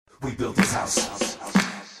We built this house.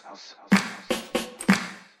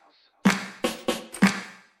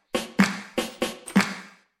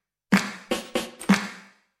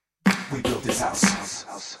 We built this house.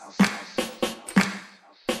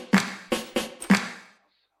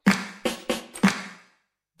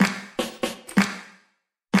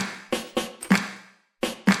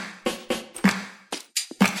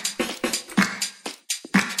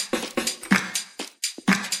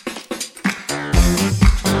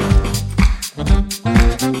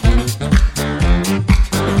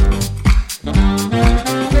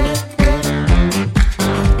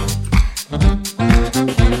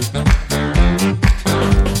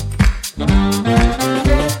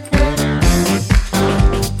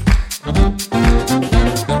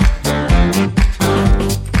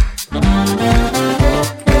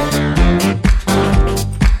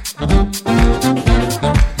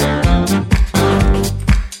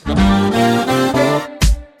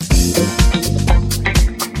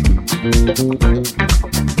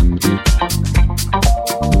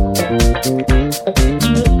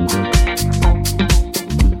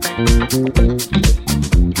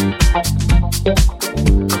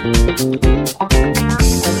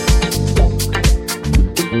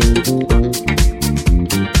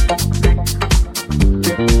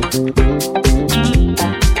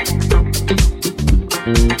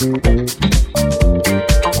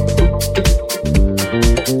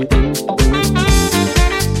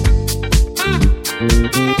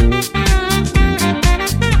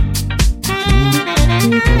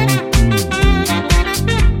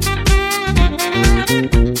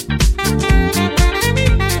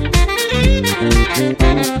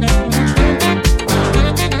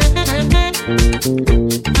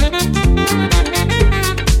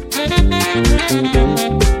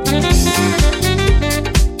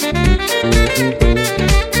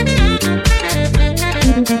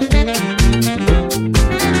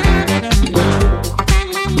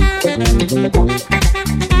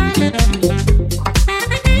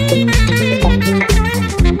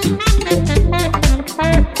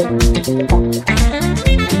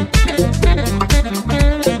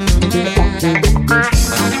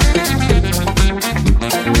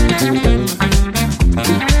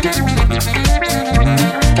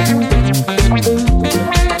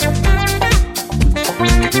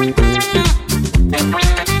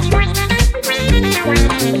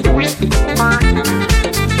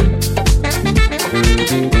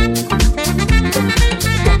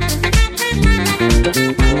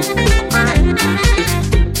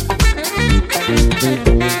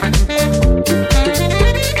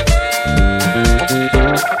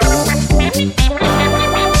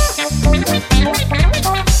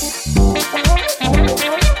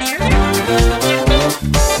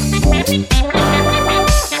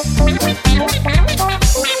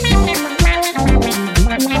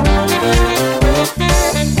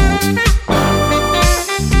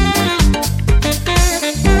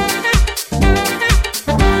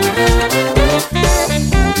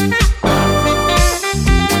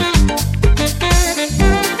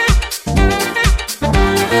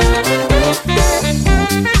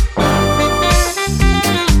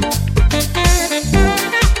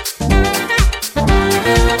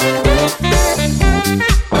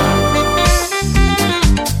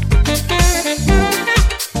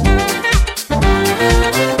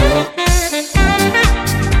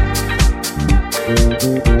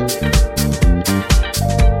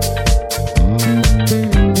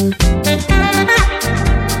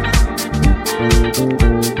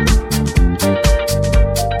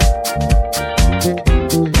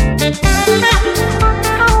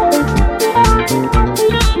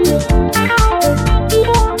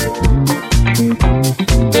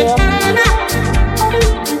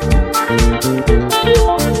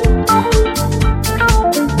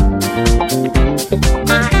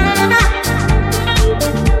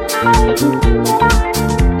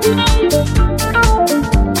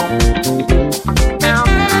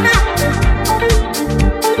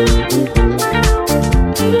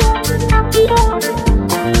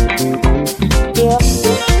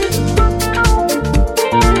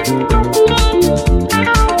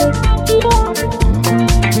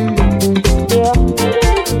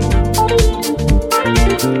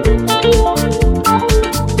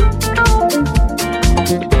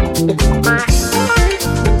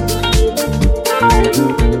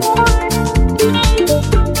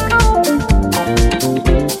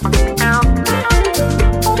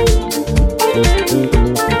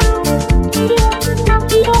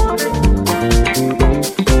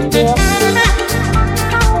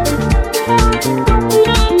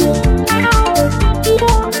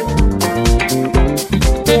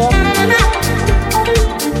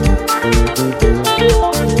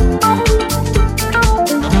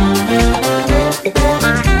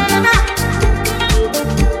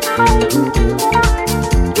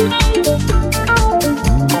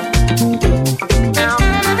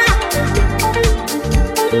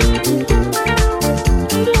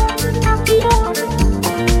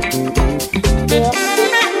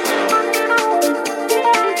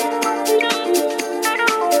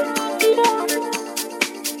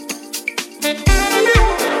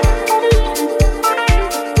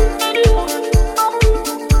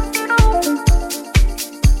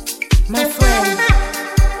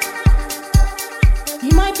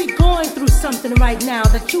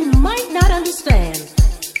 understand.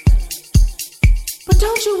 But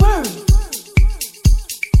don't you worry.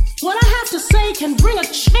 What I have to say can bring a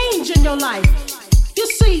change in your life. You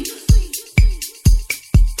see,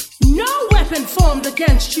 no weapon formed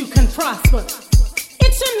against you can prosper.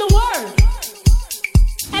 It's in the Word.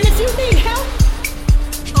 And if you need help,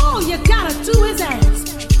 all you gotta do is ask.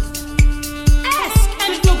 Ask and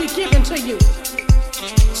it will be given to you.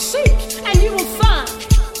 Seek and you will find.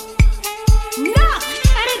 Knock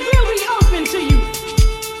and it will be open to you.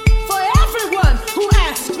 For everyone who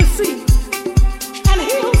asks receives. And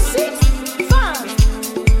he who seeks finds.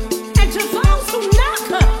 And to those who knock,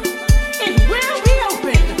 it will be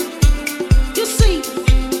open. You see,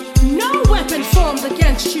 no weapon formed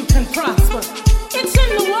against you can prosper. It's in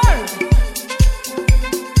the Word.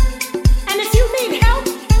 And if you need help,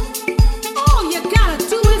 all you gotta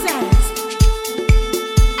do is ask.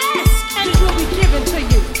 Ask and it will be given to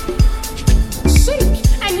you. Seek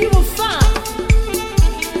and you will find.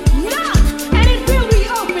 Knock and it will be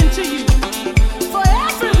open to you. For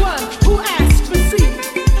everyone who asks receives.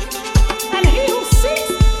 And he who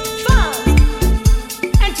seeks finds.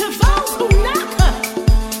 And to those who knock,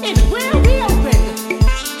 it will be open.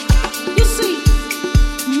 You see,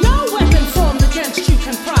 no weapon formed against you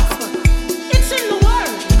can prosper. It's in the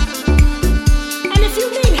Word. And if you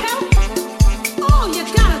need help, all you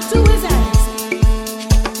gotta do is ask.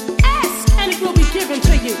 Ask and it will be given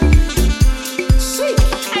to you. Seek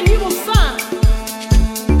and you will find.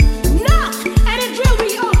 Knock and it will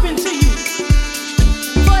be open to you.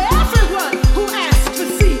 For everyone who asks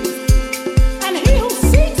receives. And he who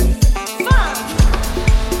seeks finds.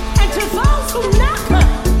 And to those who knock,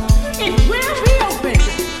 it will be open.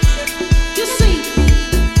 You see,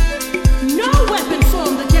 no weapon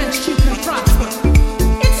formed against you can prosper.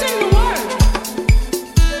 It's in the Word.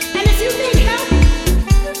 And if you need help,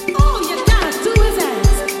 all you gotta do is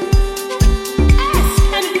ask. Ask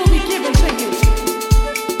and it will be given to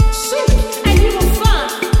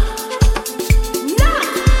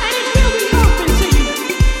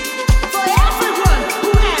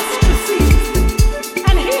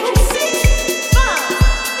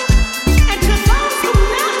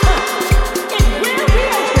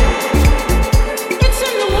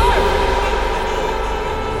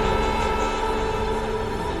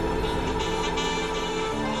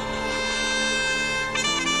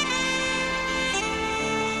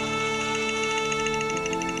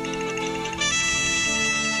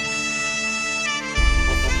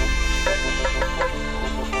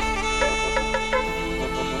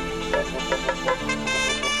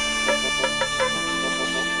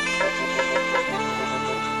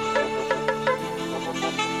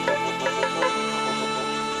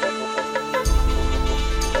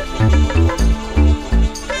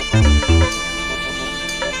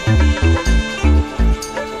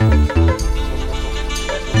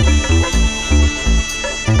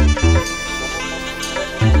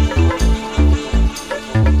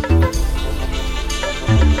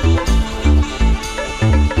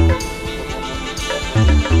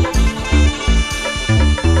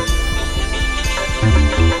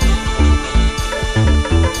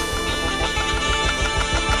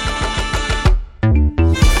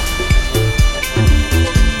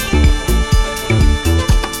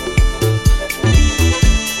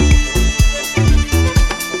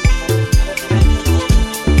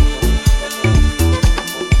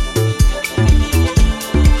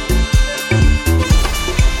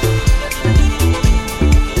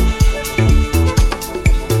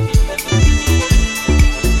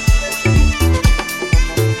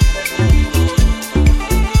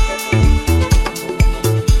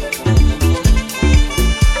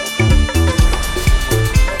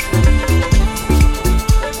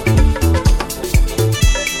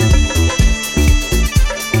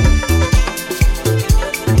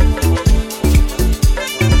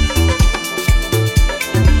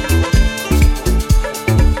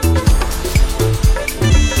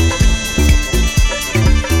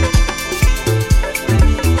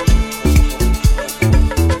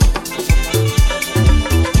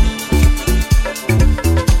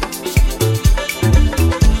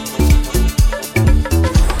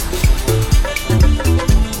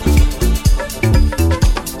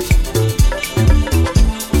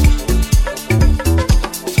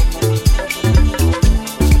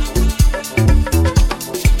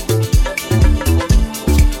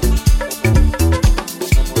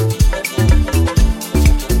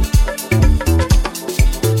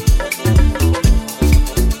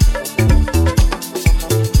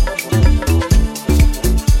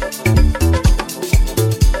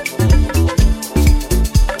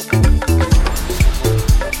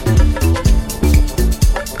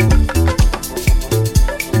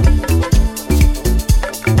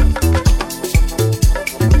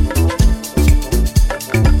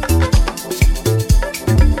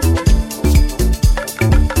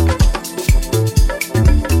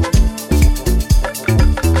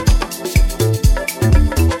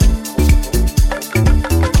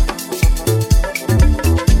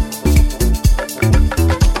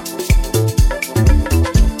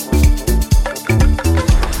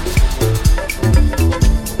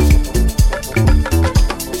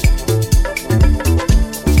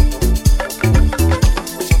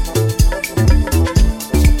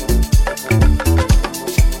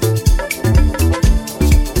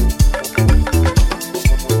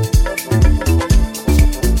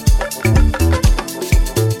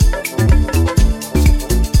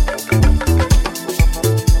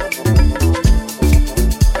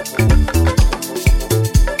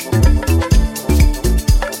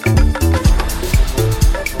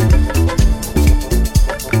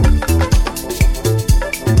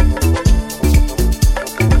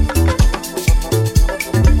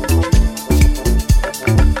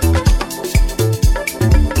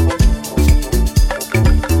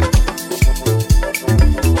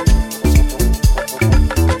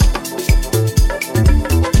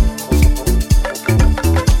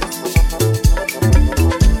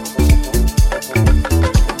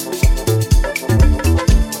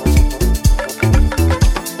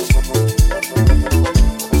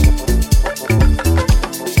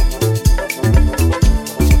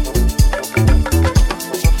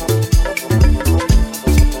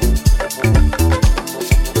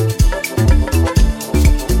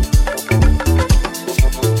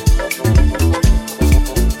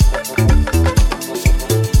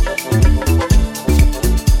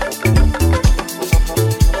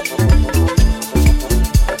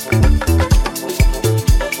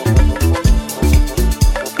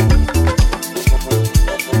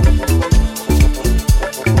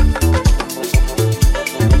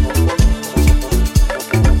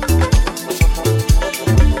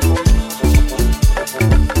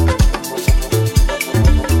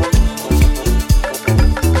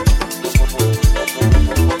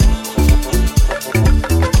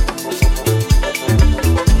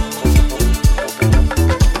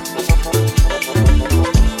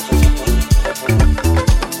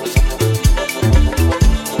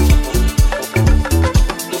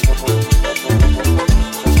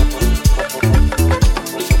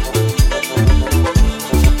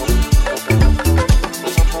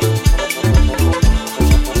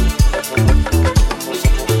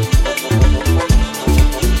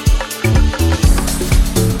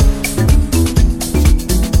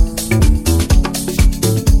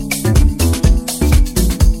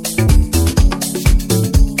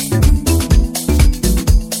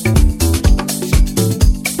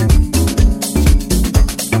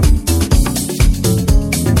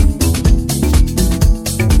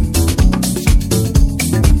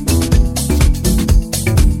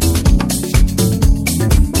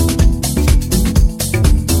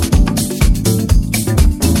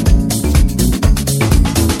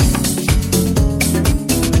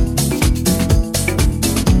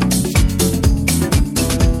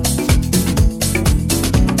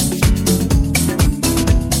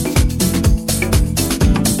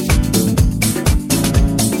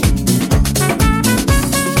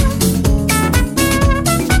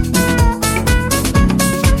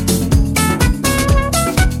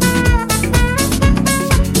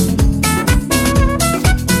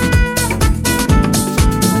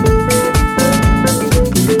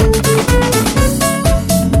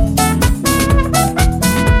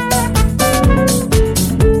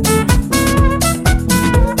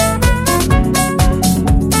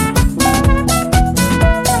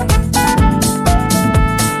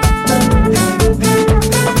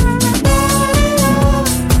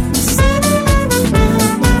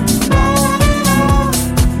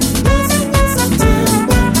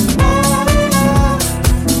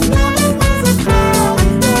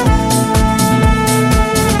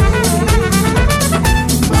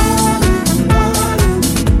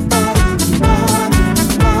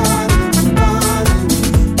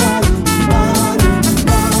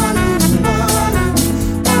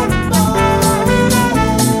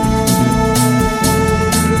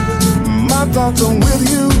thoughts I'm with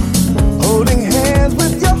you, holding hands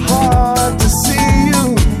with your heart to see you.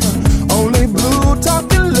 Only blue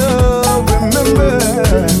talking love, remember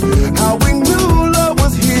how we knew love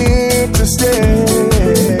was here to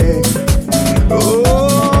stay.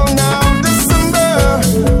 Oh, now December,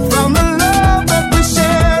 from the love that we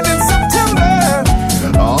shared in September.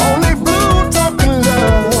 Only blue talking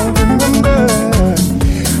love, remember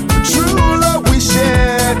the true love we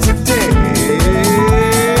shared today.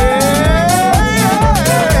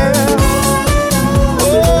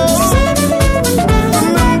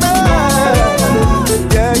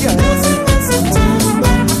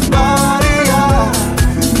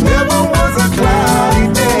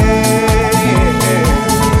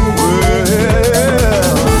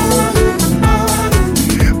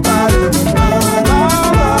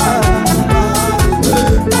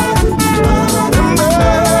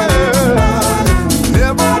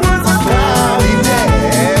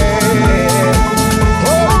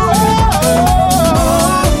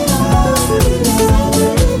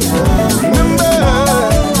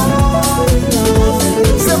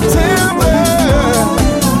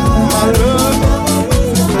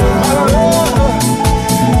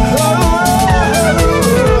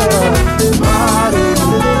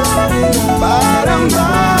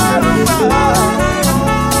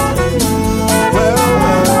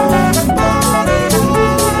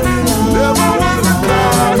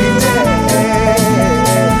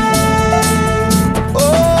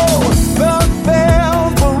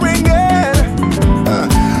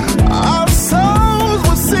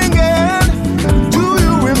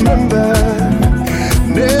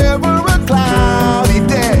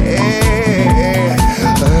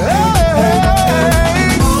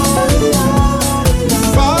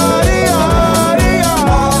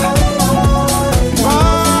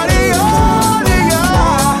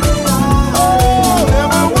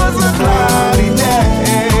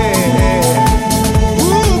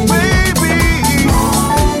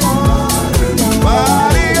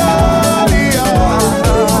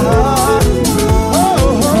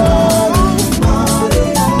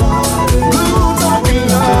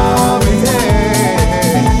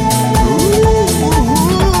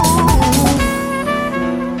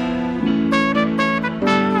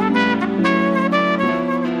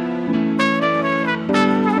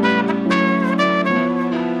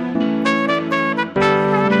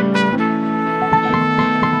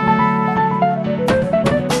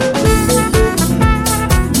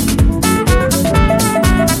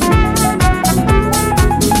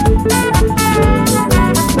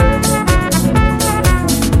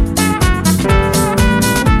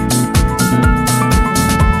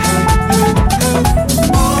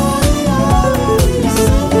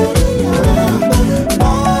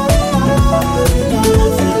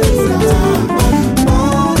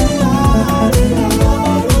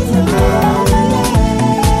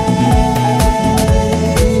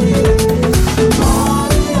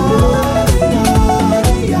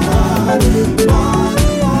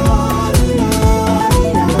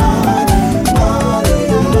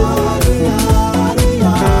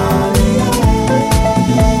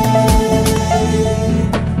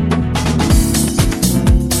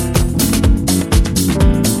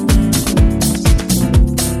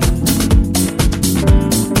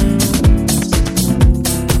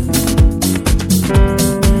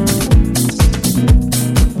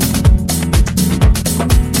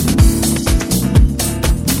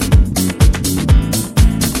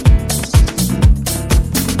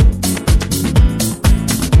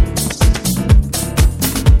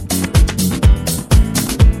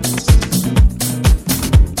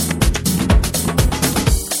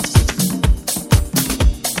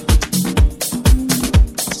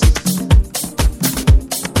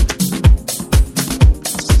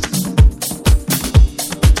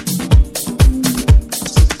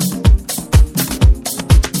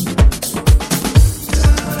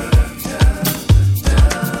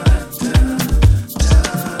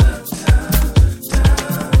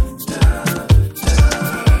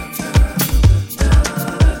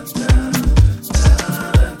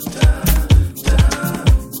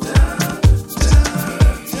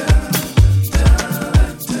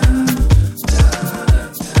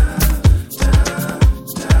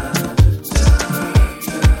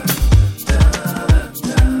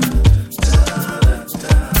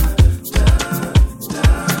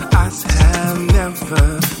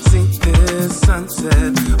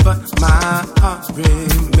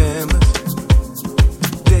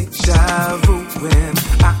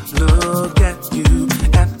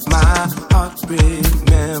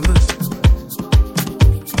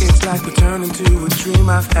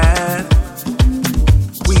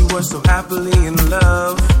 We were so happily in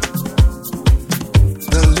love.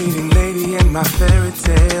 The leading lady in my fairy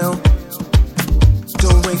tale.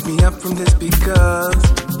 Don't wake me up from this because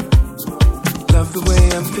love the way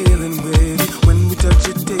I'm feeling with you. When we touch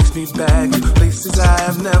it takes me back to places I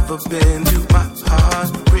have never been to. My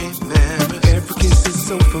heart remembers. Every kiss is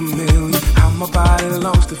so familiar. How my body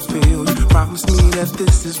longs to feel you. Promise me that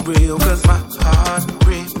this is real, cause my heart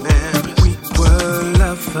remembers. We were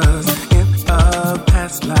lovers in a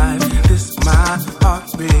past life. This my heart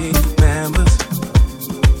remembers.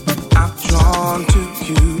 I'm drawn to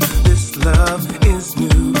you. This love is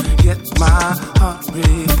new, yet my heart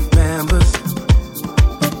remembers.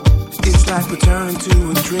 It's like returning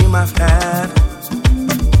to a dream I've had.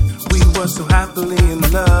 We were so happily in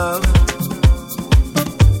love.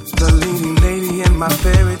 The leading lady in my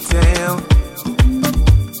fairy tale.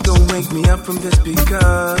 Don't wake me up from this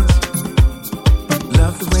because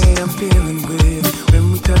love the way I'm feeling with it.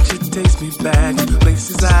 When we touch it takes me back to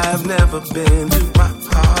places I have never been to. My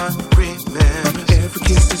heart remembers. Every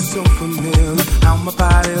kiss is so familiar. How my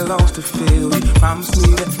body longs to feel you. Promise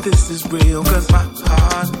me that this is real, cause my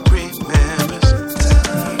heart remembers.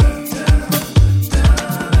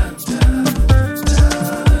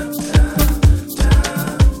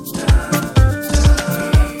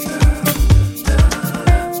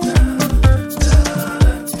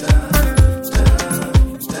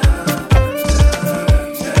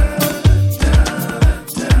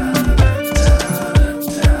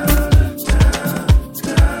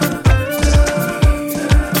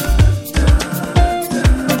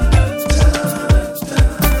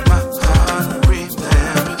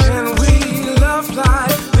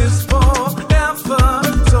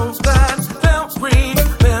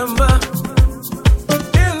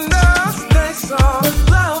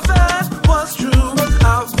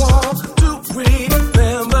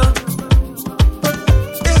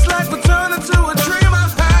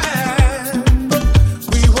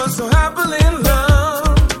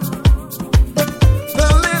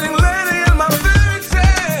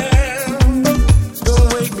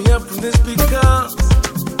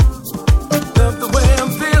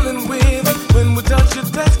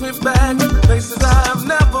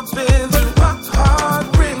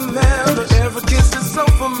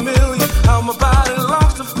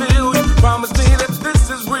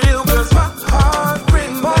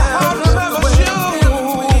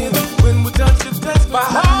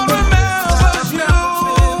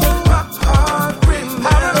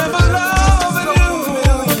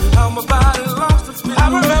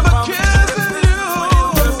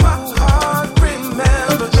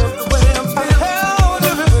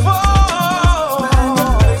 Before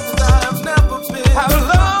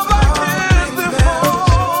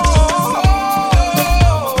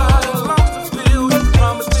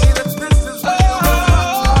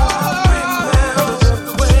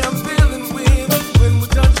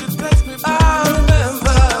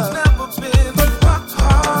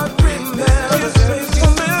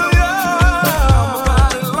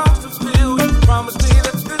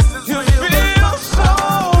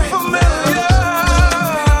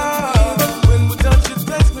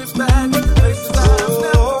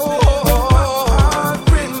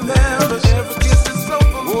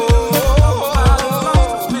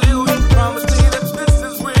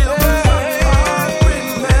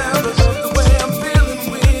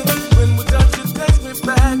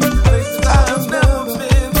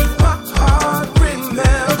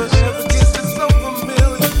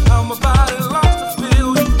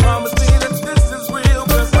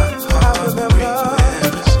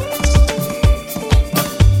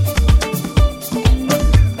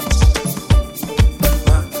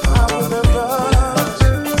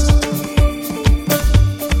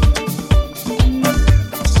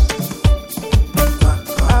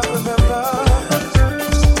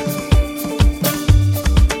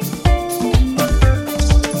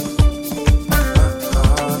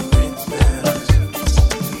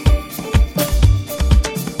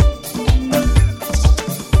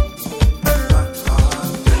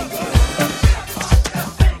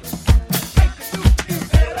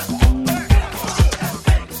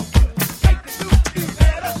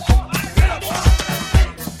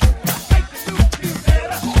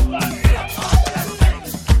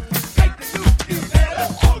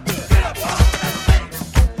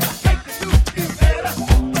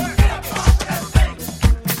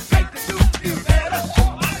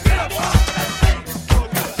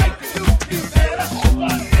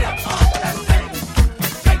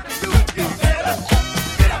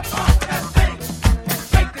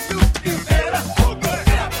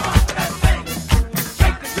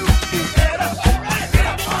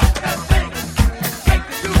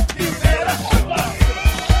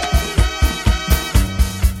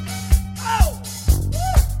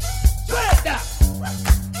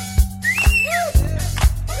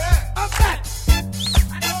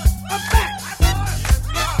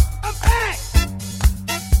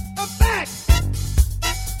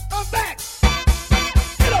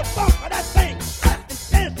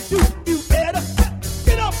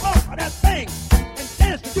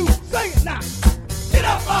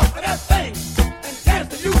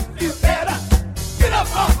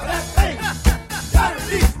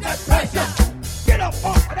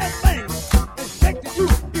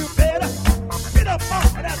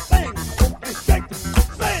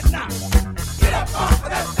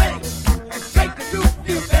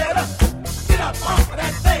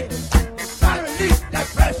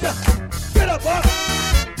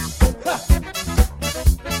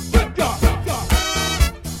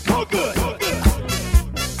good.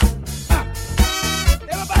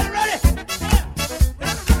 Everybody ready?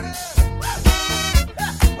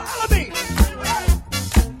 Follow me.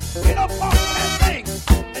 Get up off of that thing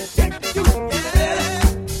and shake the juice.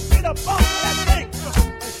 Get up off of that thing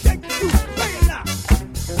and shake the juice. Play it now.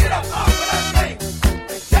 Get up off of that thing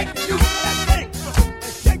and shake the juice. That thing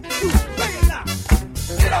and shake the juice. Play it now.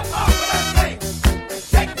 Get up off of that thing and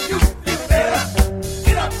shake the juice. You better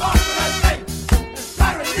get up off of that thing and try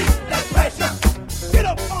to release that.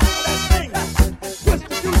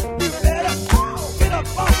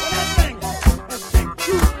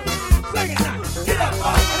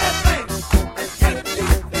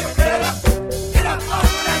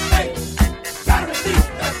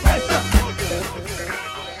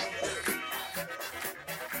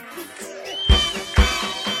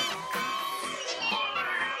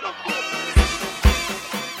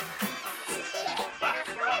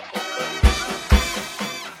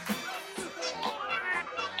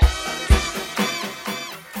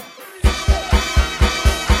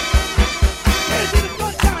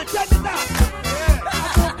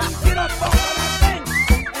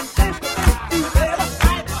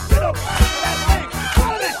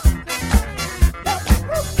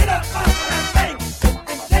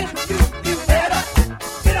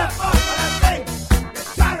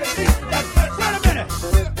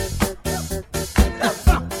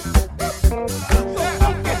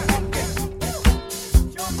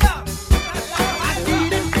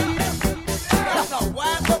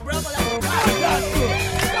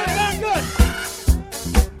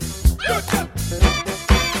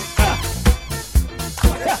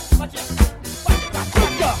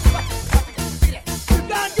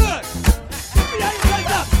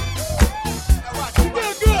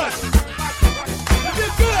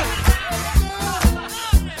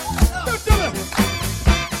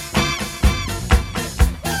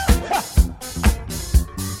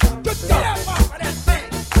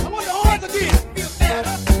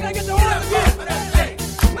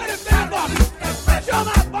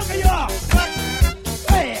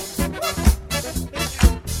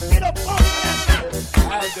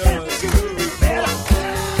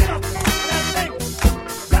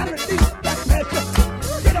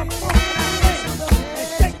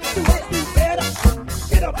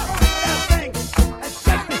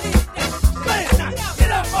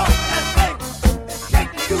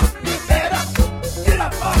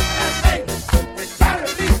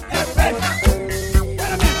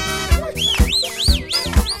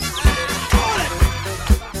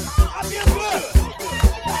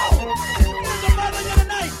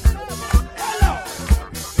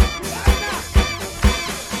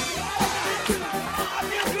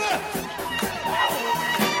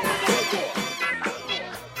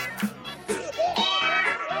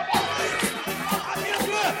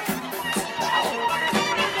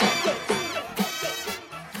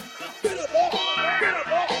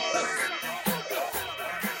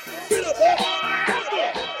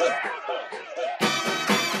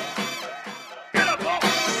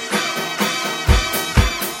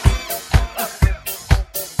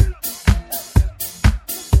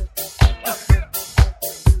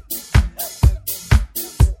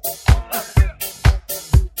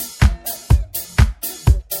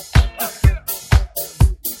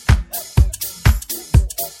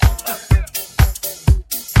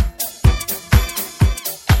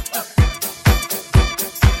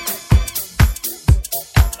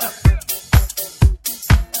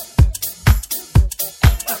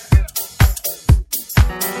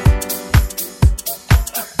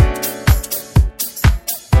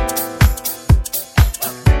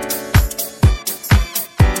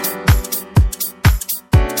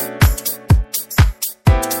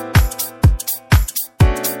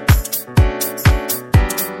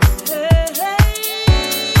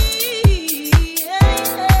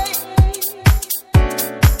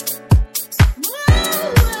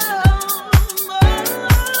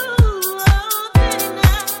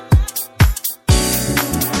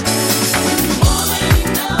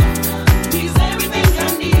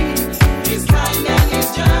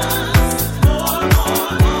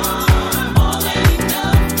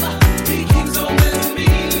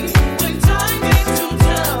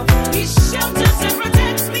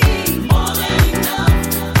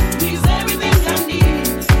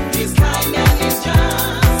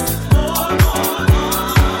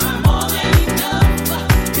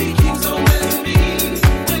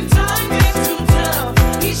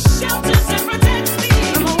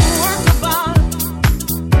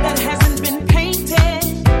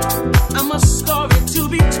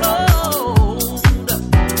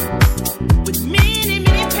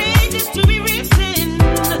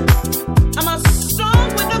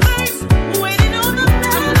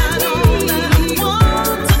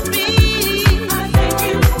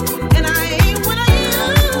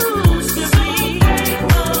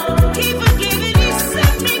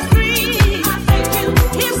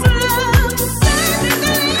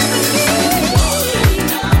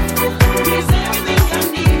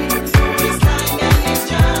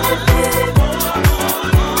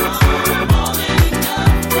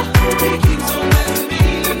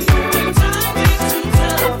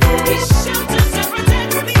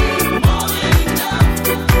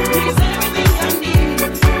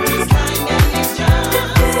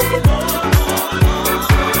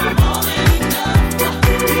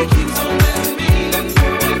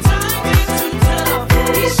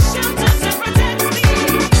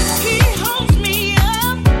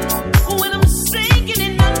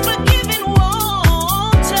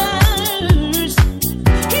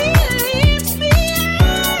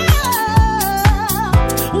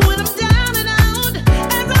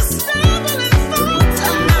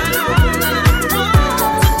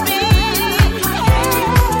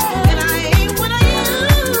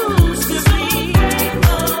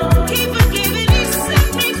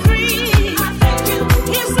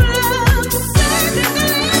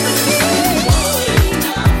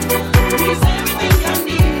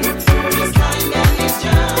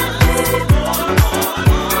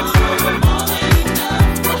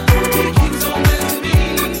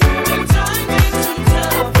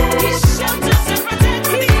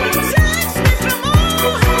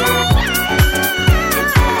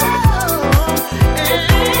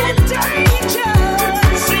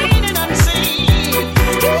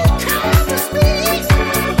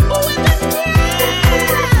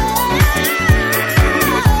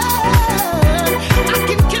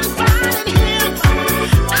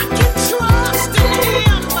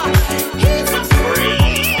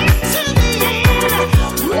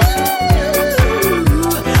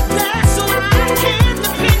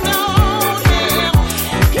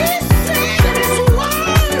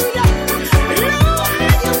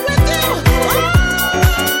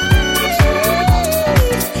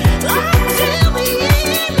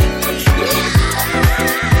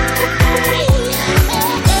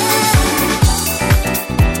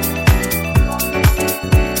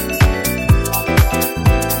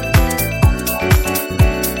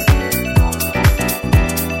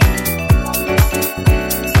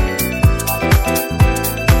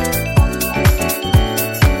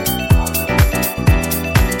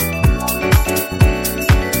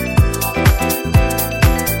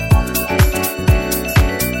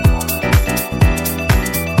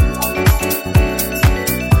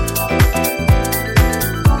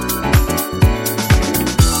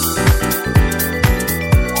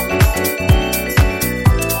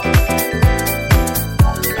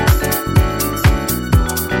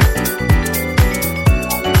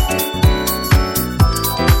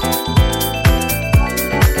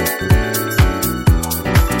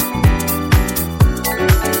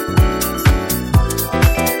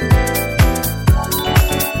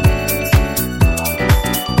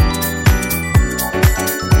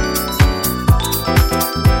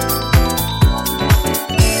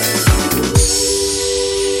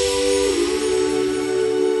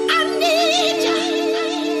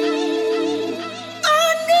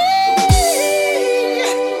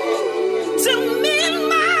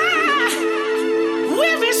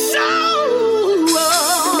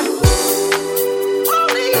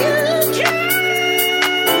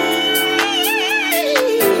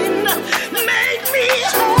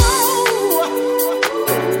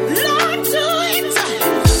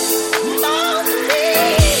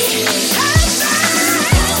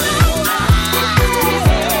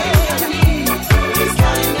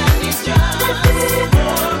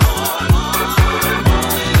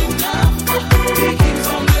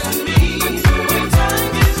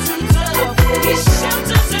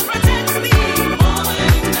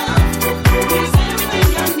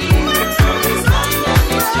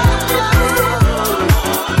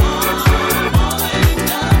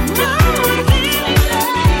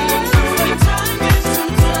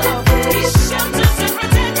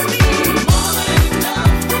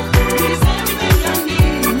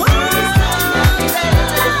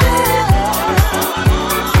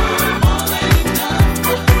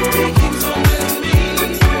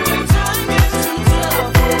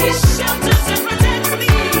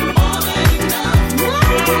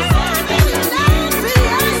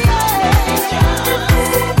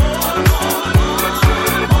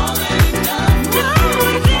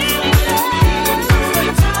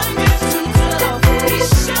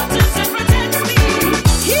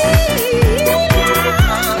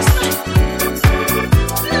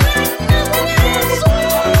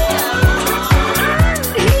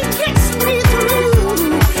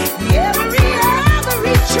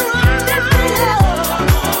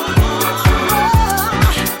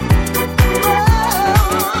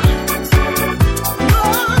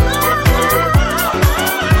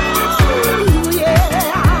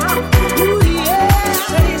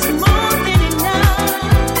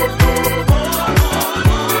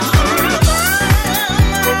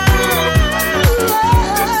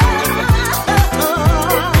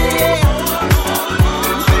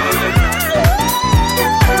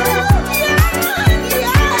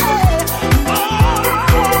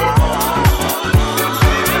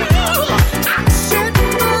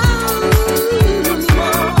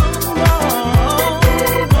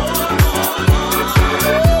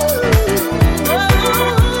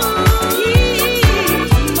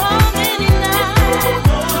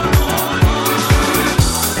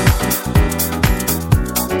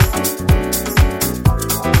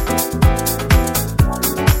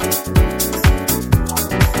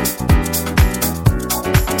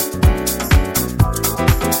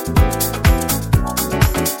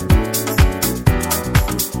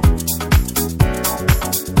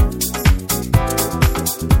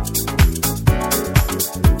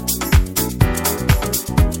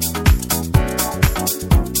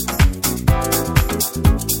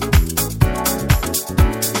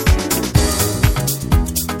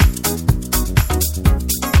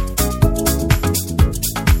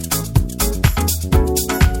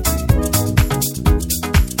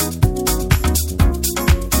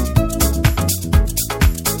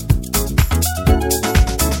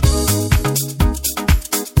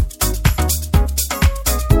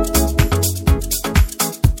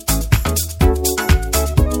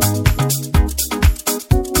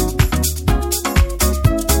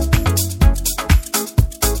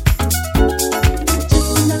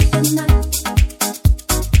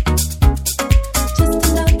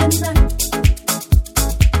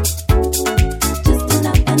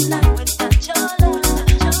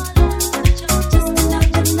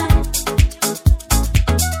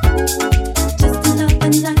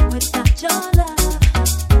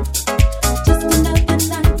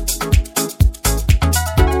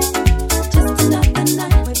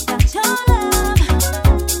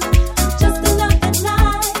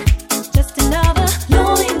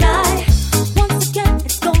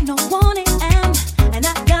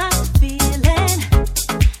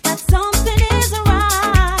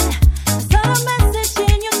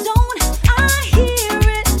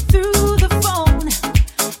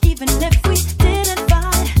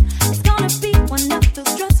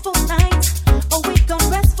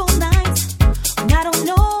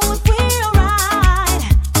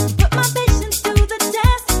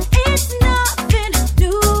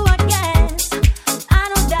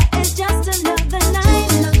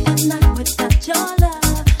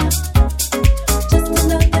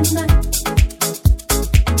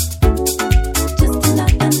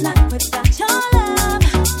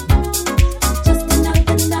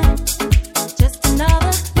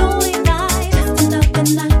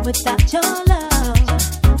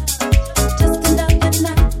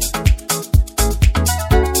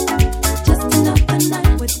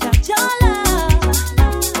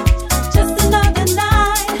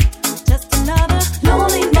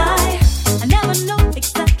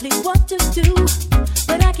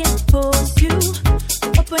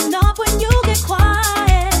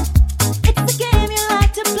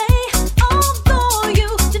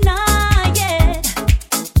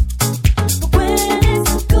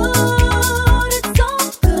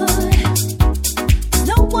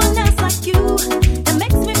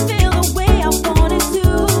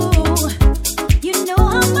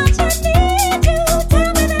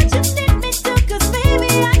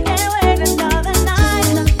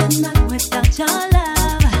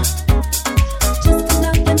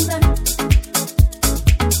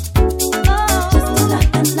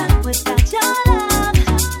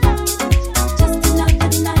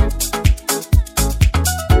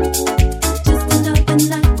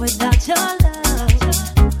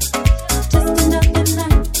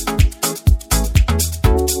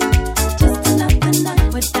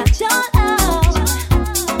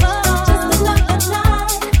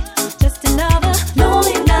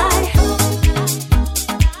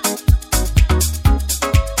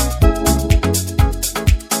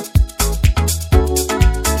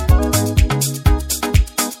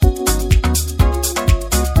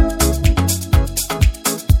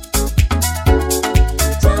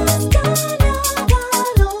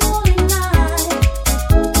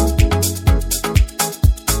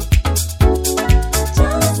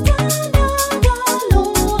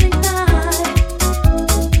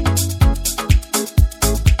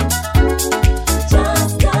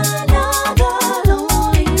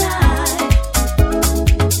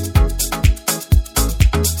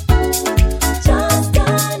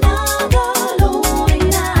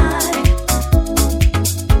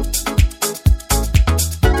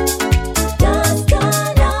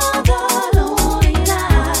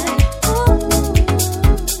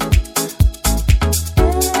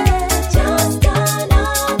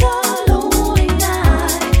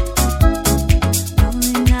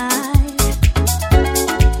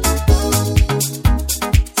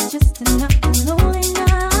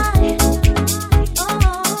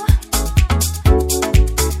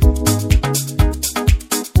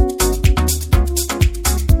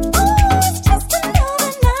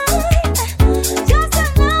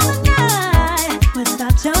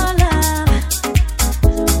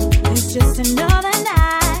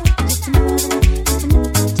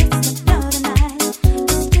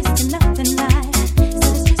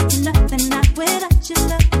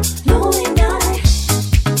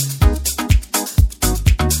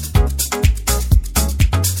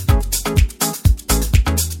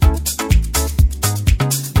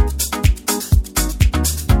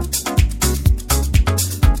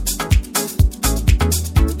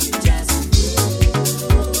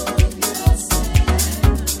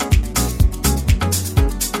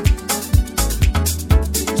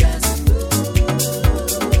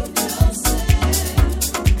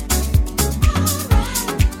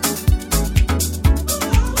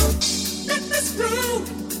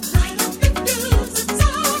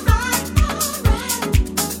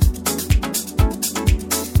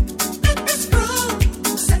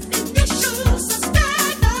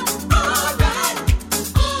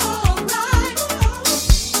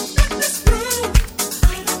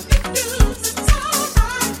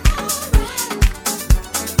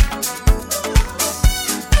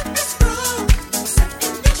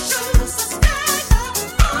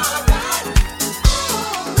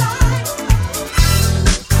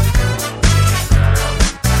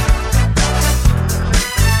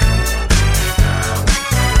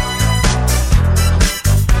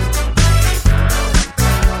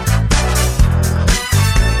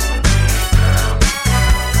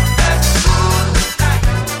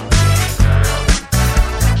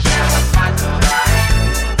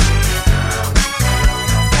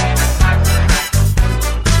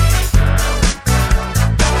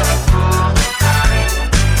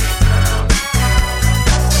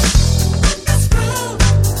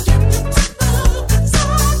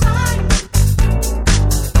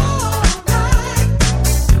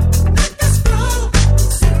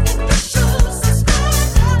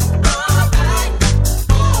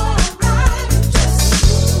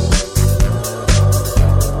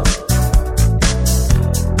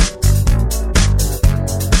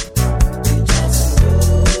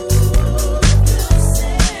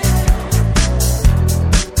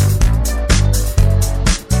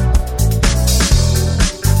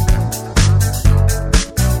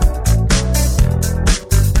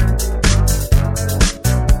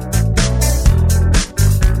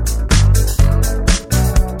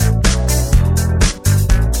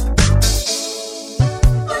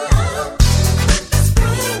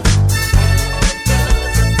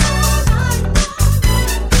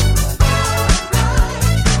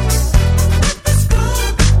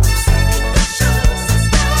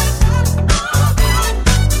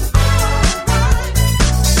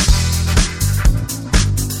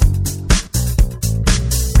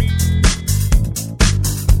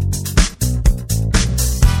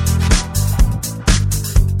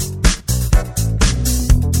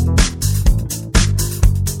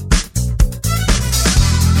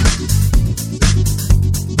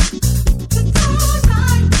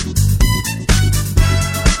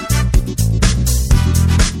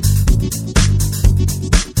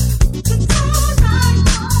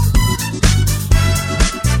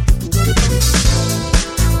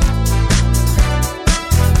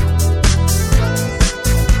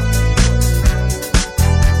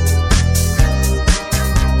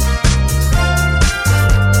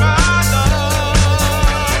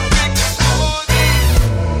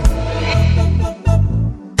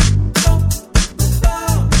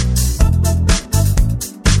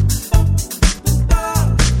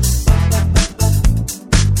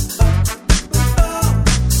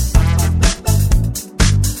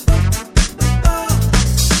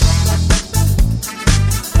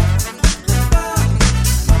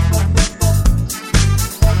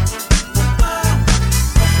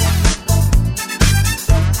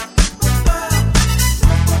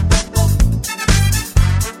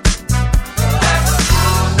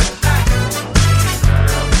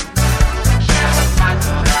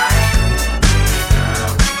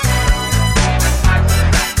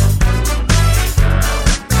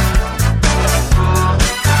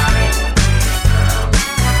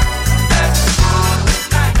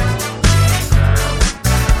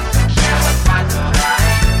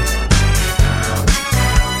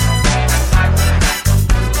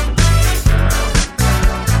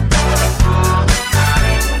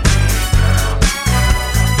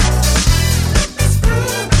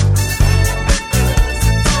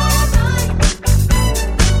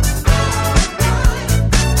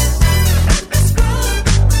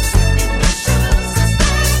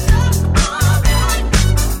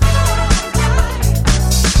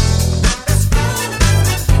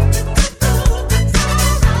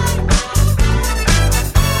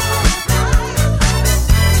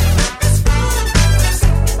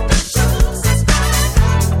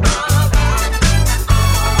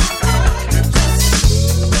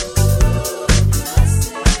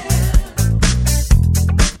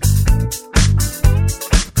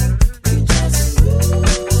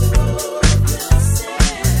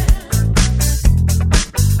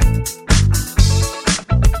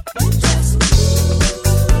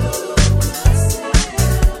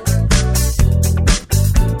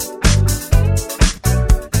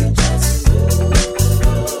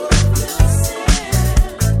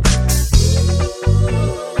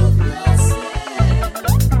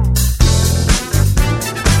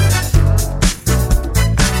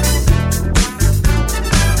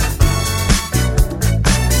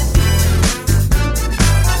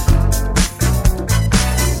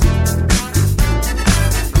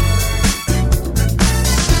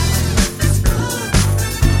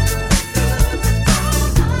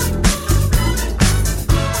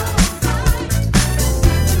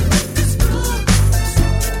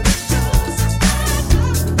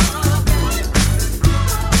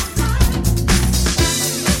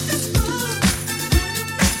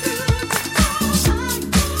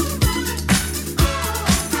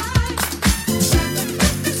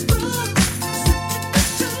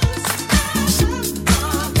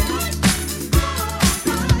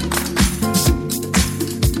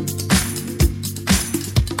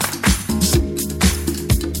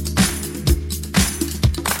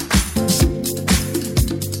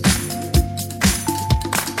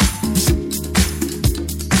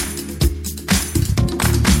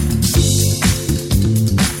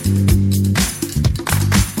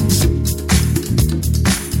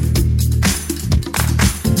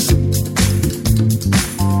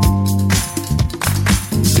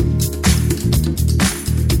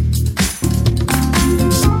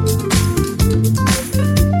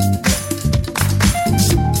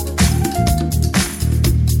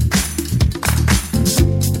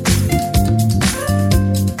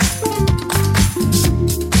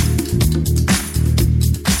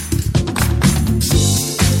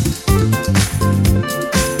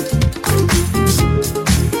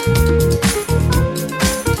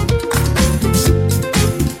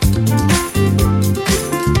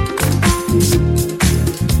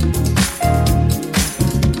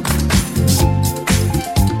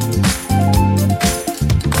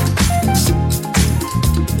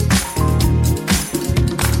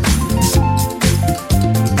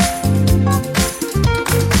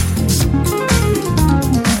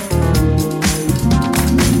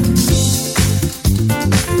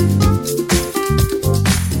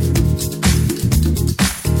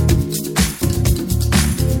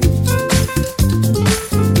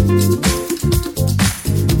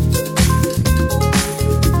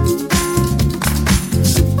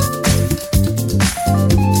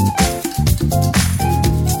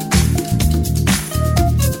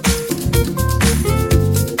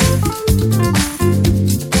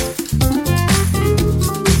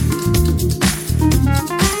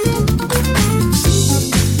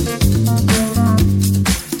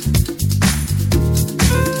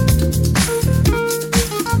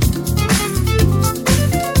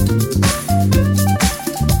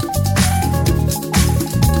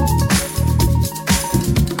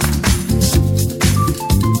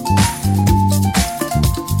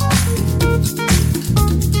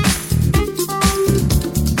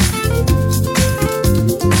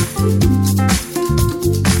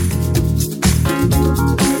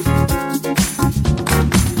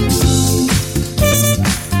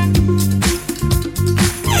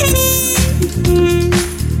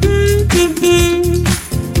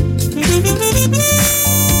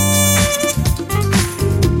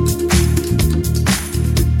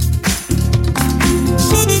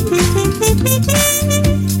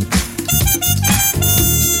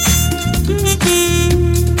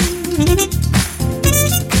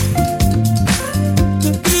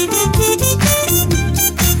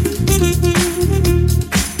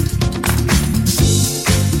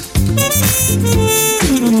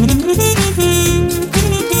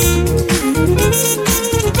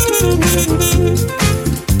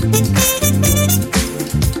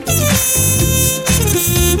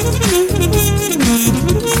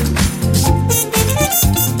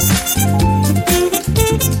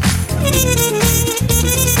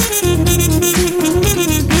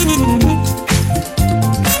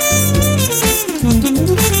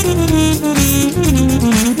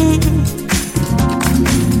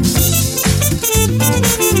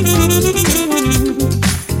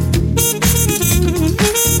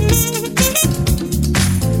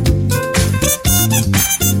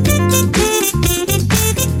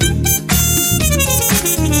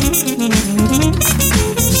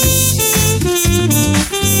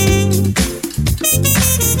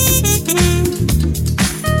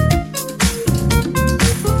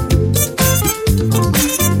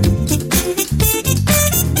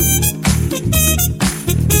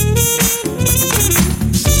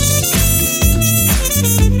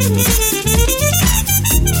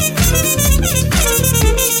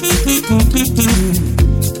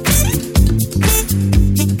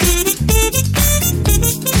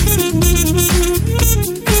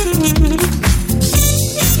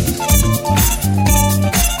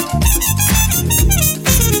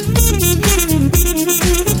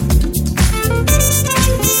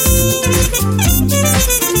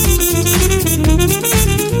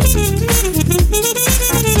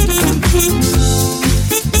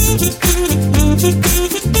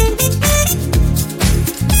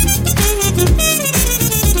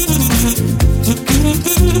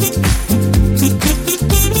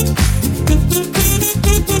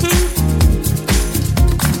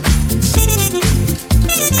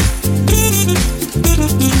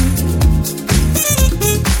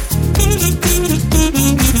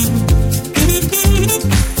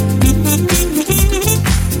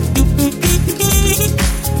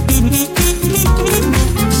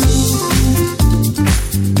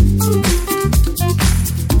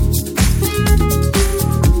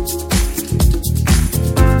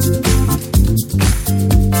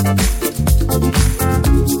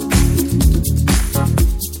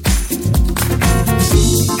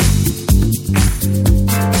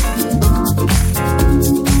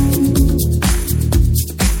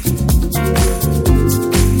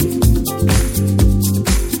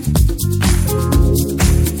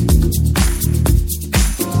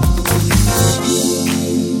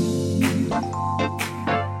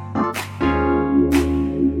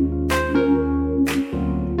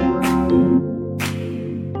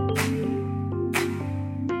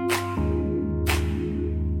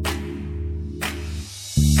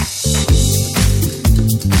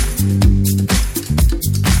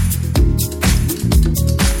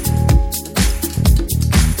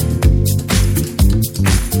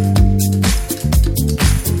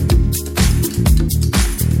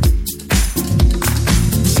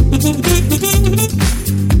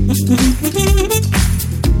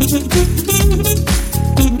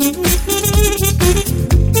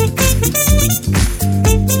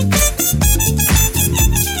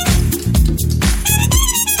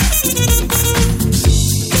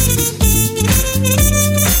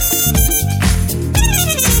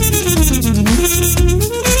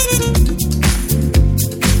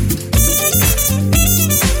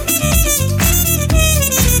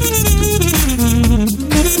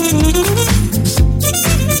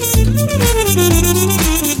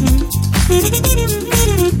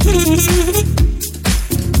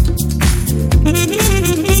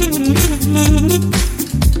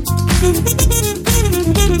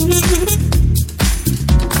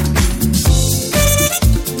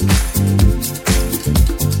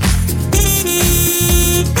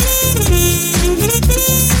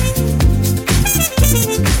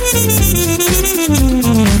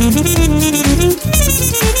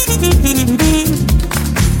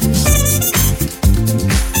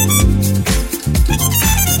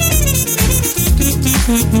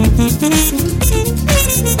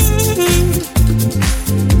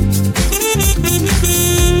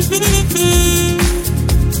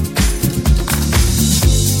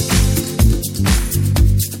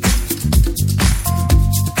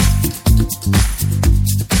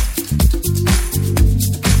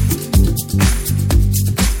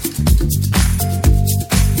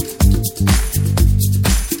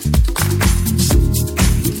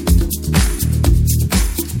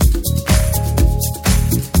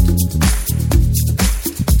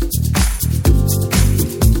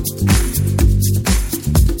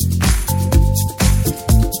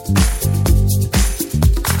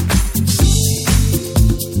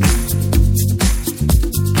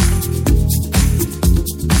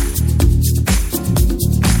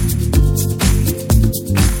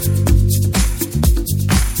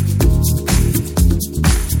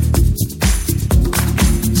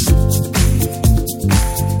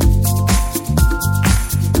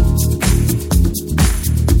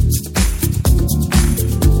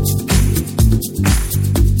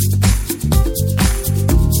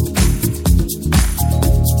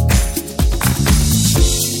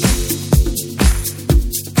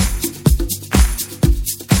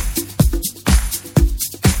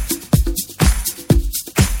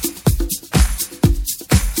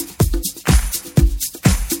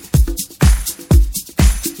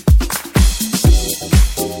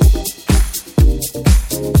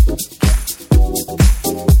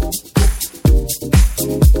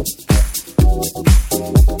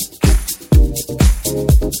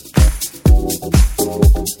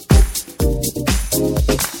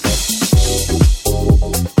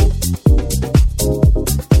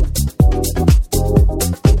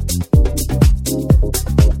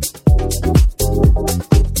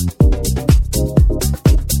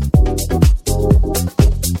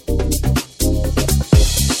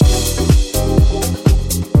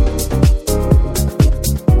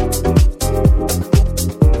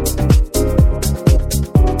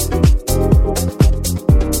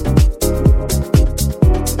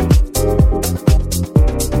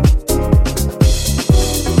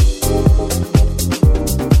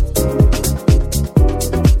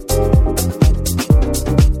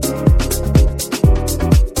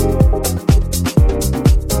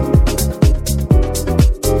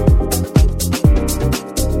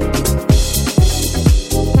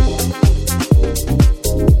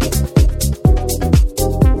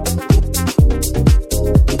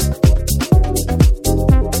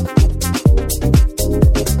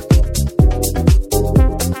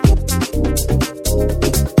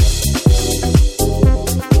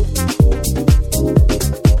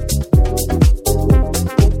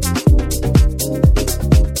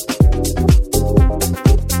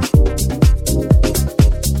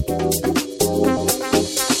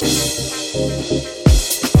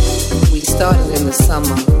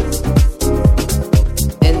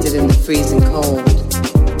 cold,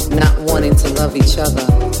 not wanting to love each other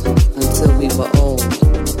until we were old.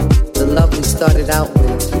 The love we started out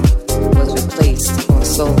with was replaced or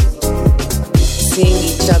sold. Seeing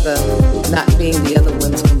each other not being the other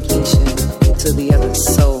one's completion to the other's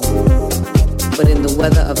soul. But in the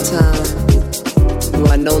weather of time, you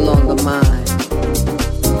are no longer mine.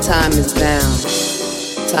 Time is now,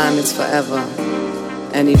 time is forever,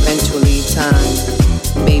 and eventually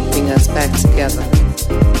time may bring us back together.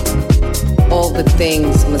 All good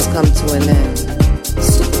things must come to an end.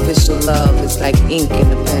 Superficial love is like ink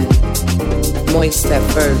in a pen, moist at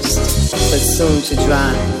first, but soon to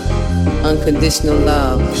dry. Unconditional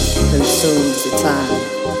love consumes the time,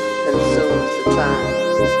 consumes the time,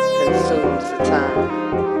 consumes the time,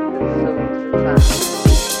 consumes the time.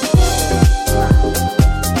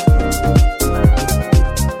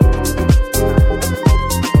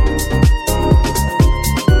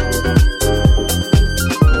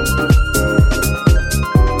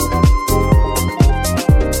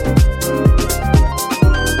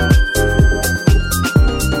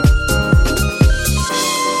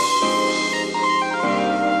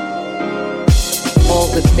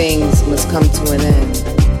 Things must come to an end.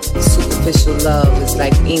 Superficial love is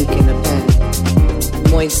like ink in a pen,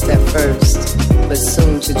 moist at first, but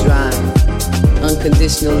soon to dry.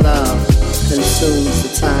 Unconditional love consumes the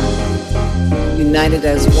time. United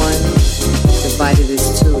as one, divided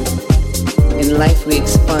as two. In life we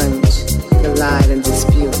expunge, collide and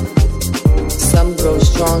dispute. Some grow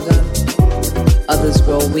stronger, others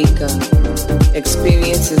grow weaker.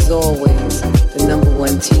 Experience is always the number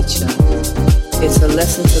one teacher. It's a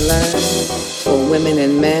lesson to learn for women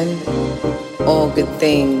and men. All good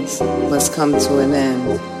things must come to an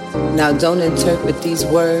end. Now don't interpret these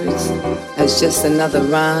words as just another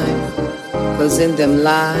rhyme, 'cause in them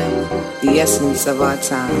lie the essence of our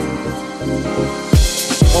time.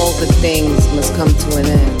 All good things must come to an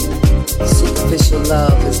end. Superficial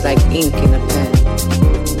love is like ink in a pen,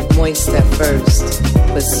 moist at first,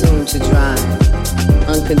 but soon to dry.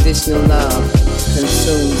 Unconditional love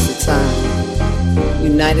consumes the time.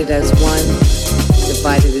 United as one,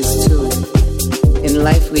 divided as two. In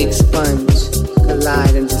life we expunge,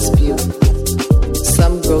 collide and dispute.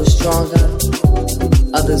 Some grow stronger,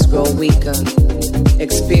 others grow weaker.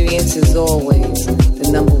 Experience is always the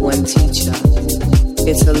number one teacher.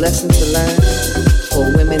 It's a lesson to learn for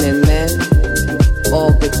women and men.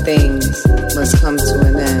 All good things must come to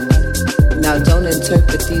an end. Now don't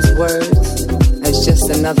interpret these words as just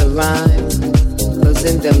another rhyme, 'cause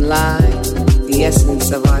in them lie the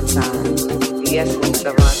essence of our time, the essence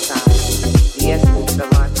of our time, the essence.